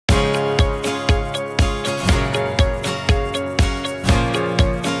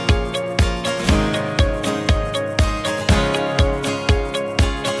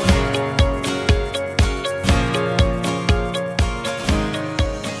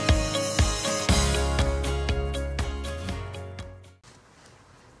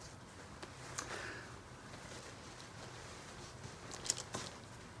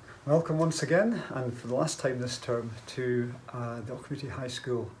Welcome once again, and for the last time this term, to the Auchmuty High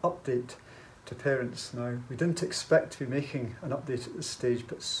School update to parents. Now, we didn't expect to be making an update at this stage,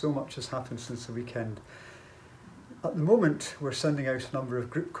 but so much has happened since the weekend. At the moment, we're sending out a number of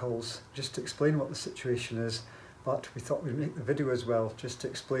group calls just to explain what the situation is, but we thought we'd make the video as well, just to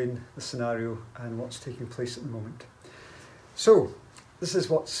explain the scenario and what's taking place at the moment. So, this is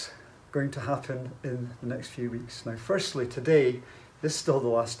what's going to happen in the next few weeks. Now, firstly, today is still the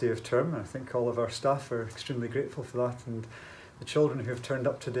last day of term. I think all of our staff are extremely grateful for that, and the children who have turned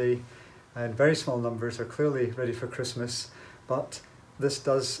up today in very small numbers are clearly ready for Christmas, but this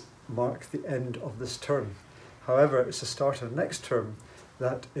does mark the end of this term. However, it's the start of next term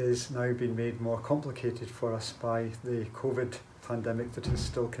that is now being made more complicated for us by the COVID pandemic that is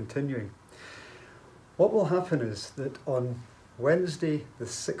still continuing. What will happen is that on Wednesday the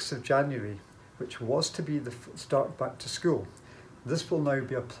 6th of January, which was to be the start back to school, this will now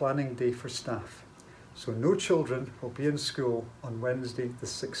be a planning day for staff. So no children will be in school on Wednesday the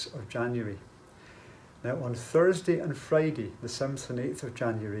 6th of January. Now on Thursday and Friday, the 7th and 8th of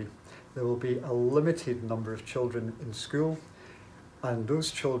January, there will be a limited number of children in school, and those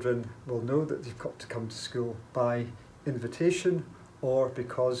children will know that they've got to come to school by invitation or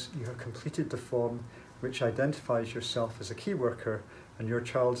because you have completed the form which identifies yourself as a key worker and your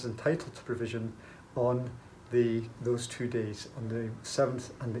child is entitled to provision on those 2 days, on the 7th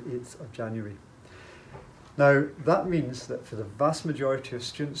and the 8th of January. Now, that means that for the vast majority of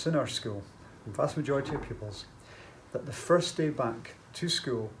students in our school, the vast majority of pupils, that the first day back to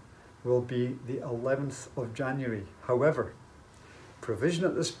school will be the 11th of January. However, provision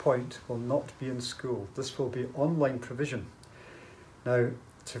at this point will not be in school. This will be online provision. Now,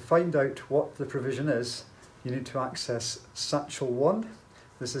 to find out what the provision is, you need to access Satchel 1.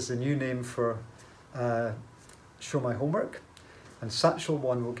 This is the new name for Show My Homework, and Satchel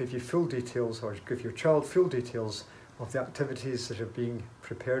 1 will give you full details, or give your child full details of the activities that are being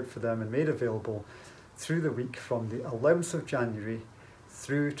prepared for them and made available through the week from the 11th of January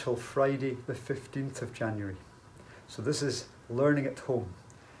through till Friday the 15th of January. So this is learning at home.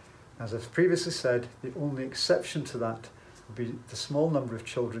 As I've previously said, the only exception to that will be the small number of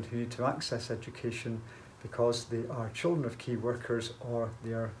children who need to access education because they are children of key workers or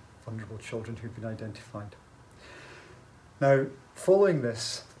they are vulnerable children who've been identified. Now, following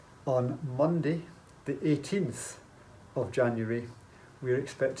this, on Monday, the 18th of January, we're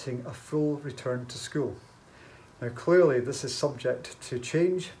expecting a full return to school. Now, clearly, this is subject to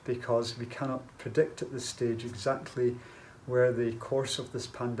change because we cannot predict at this stage exactly where the course of this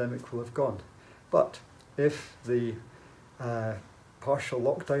pandemic will have gone. But if the partial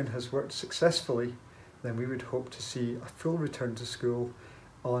lockdown has worked successfully, then we would hope to see a full return to school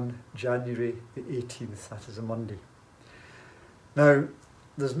on January the 18th, that is a Monday. Now,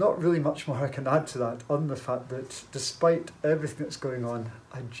 there's not really much more I can add to that, on the fact that despite everything that's going on,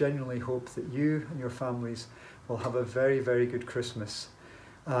 I genuinely hope that you and your families will have a very, very good Christmas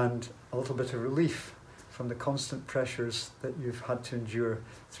and a little bit of relief from the constant pressures that you've had to endure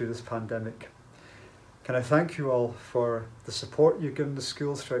through this pandemic. Can I thank you all for the support you've given the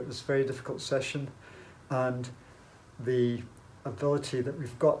school throughout this very difficult session and the ability that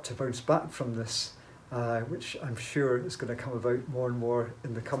we've got to bounce back from this, which I'm sure is going to come about more and more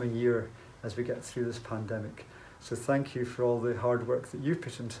in the coming year as we get through this pandemic. So thank you for all the hard work that you've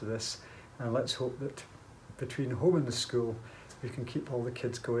put into this, and let's hope that between home and the school we can keep all the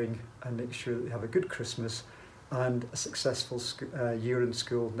kids going and make sure that they have a good Christmas and a successful year in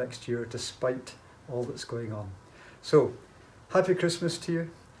school next year despite all that's going on. So, happy Christmas to you,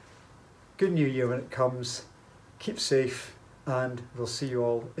 good New Year when it comes, keep safe, and we'll see you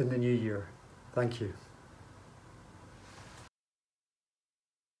all in the new year. Thank you.